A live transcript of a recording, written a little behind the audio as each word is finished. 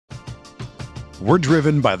We're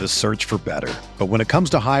driven by the search for better. But when it comes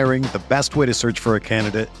to hiring, the best way to search for a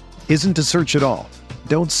candidate isn't to search at all.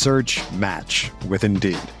 Don't search, match with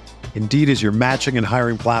Indeed. Indeed is your matching and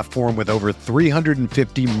hiring platform with over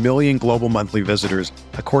 350 million global monthly visitors,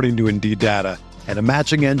 according to Indeed data, and a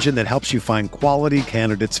matching engine that helps you find quality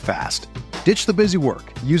candidates fast. Ditch the busy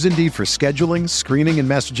work. Use Indeed for scheduling, screening, and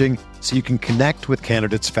messaging so you can connect with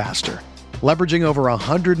candidates faster. Leveraging over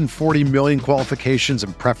 140 million qualifications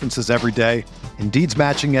and preferences every day, Indeed's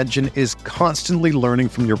matching engine is constantly learning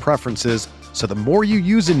from your preferences, so the more you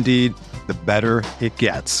use Indeed, the better it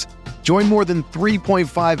gets. Join more than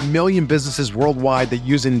 3.5 million businesses worldwide that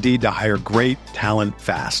use Indeed to hire great talent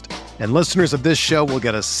fast. And listeners of this show will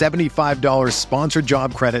get a $75 sponsored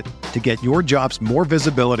job credit to get your jobs more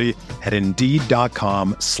visibility at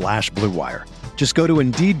Indeed.com/Blue Wire. Just go to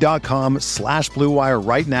Indeed.com/Blue Wire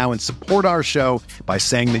right now and support our show by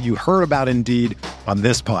saying that you heard about Indeed on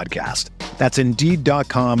this podcast. That's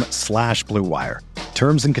Indeed.com/Blue Wire.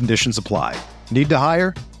 Terms and conditions apply. Need to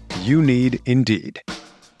hire? You need Indeed.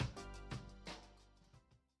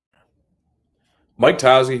 Mike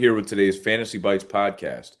Tozzi here with today's Fantasy Bites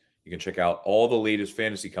podcast. You can check out all the latest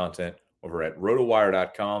fantasy content over at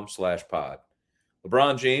rotowire.com/pod.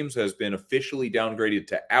 LeBron James has been officially downgraded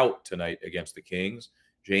to out tonight against the Kings.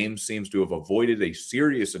 James seems to have avoided a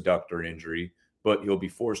serious adductor injury, but he'll be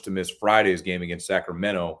forced to miss Friday's game against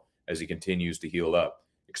Sacramento as he continues to heal up.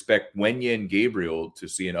 Expect Wenya and Gabriel to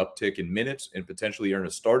see an uptick in minutes and potentially earn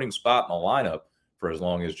a starting spot in the lineup for as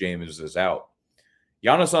long as James is out.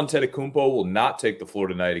 Giannis Antetokounmpo will not take the floor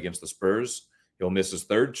tonight against the Spurs. He'll miss his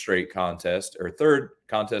third contest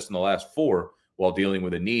in the last four while dealing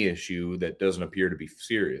with a knee issue that doesn't appear to be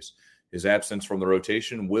serious. His absence from the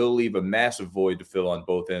rotation will leave a massive void to fill on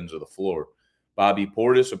both ends of the floor. Bobby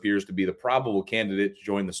Portis appears to be the probable candidate to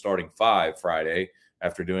join the starting five Friday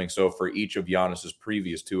after doing so for each of Giannis's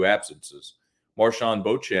previous two absences. Marshawn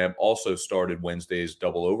Beauchamp also started Wednesday's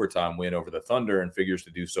double overtime win over the Thunder and figures to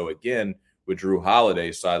do so again with Drew Holiday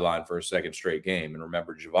sidelined for a second straight game. And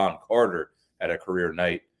remember, Javon Carter had a career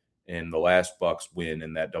night in the last Bucks win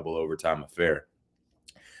in that double overtime affair.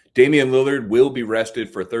 Damian Lillard will be rested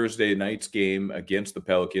for Thursday night's game against the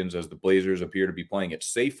Pelicans as the Blazers appear to be playing it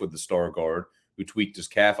safe with the star guard, who tweaked his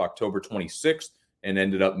calf October 26th and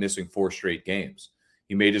ended up missing 4 straight games.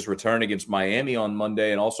 He made his return against Miami on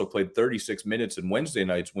Monday and also played 36 minutes in Wednesday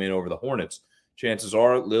night's win over the Hornets. Chances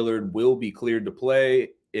are Lillard will be cleared to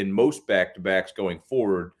play in most back-to-backs going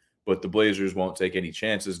forward, but the Blazers won't take any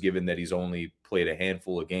chances given that he's only played a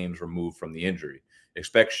handful of games removed from the injury.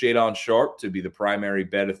 Expect Shadon Sharpe to be the primary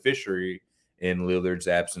beneficiary in Lillard's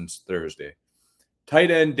absence Thursday. Tight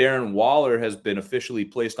end Darren Waller has been officially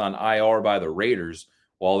placed on IR by the Raiders.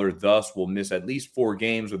 Waller thus will miss at least 4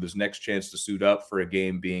 games with his next chance to suit up for a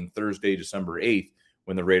game being Thursday, December 8th,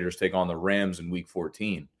 when the Raiders take on the Rams in Week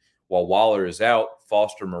 14. While Waller is out,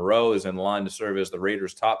 Foster Moreau is in line to serve as the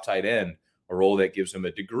Raiders' top tight end, a role that gives him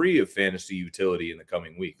a degree of fantasy utility in the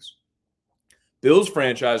coming weeks. Bills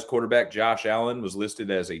franchise quarterback Josh Allen was listed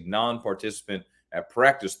as a non-participant at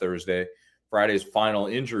practice Thursday. Friday's final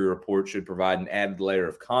injury report should provide an added layer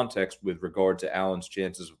of context with regard to Allen's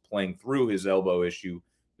chances of playing through his elbow issue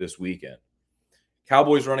this weekend.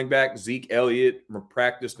 Cowboys running back Zeke Elliott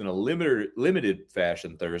practiced in a limited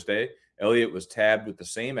fashion Thursday. Elliott was tabbed with the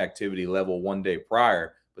same activity level one day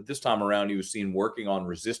prior, but this time around he was seen working on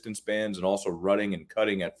resistance bands and also running and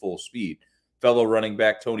cutting at full speed. Fellow running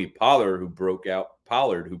back Tony Pollard, who broke out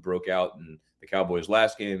in the Cowboys'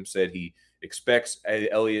 last game, said he expects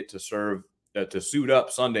Elliott to suit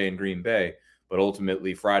up Sunday in Green Bay, but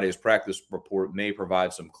ultimately Friday's practice report may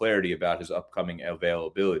provide some clarity about his upcoming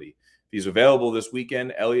availability. If he's available this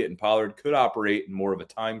weekend, Elliott and Pollard could operate in more of a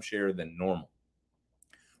timeshare than normal.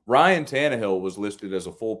 Ryan Tannehill was listed as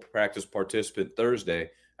a full practice participant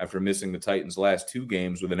Thursday after missing the Titans' last 2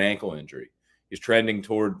 games with an ankle injury. He's trending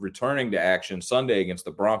toward returning to action Sunday against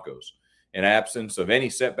the Broncos. In absence of any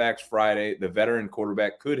setbacks Friday, the veteran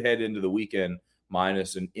quarterback could head into the weekend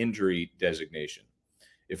minus an injury designation.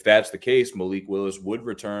 If that's the case, Malik Willis would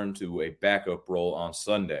return to a backup role on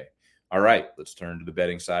Sunday. All right, let's turn to the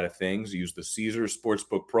betting side of things. Use the Caesars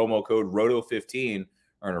Sportsbook promo code ROTO15,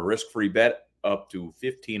 earn a risk-free bet up to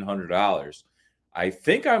 $1,500. I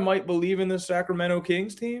think I might believe in this Sacramento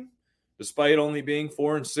Kings team. Despite only being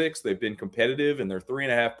 4-6, they've been competitive, and they're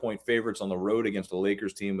 3.5-point favorites on the road against a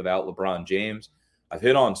Lakers team without LeBron James. I've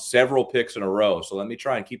hit on several picks in a row, so let me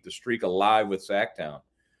try and keep the streak alive with Sacktown.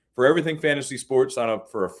 For everything fantasy sports, sign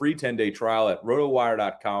up for a free 10-day trial at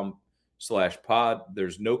rotowire.com/pod.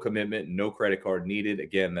 There's no commitment, no credit card needed.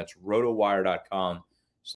 Again, that's rotowire.com/pod.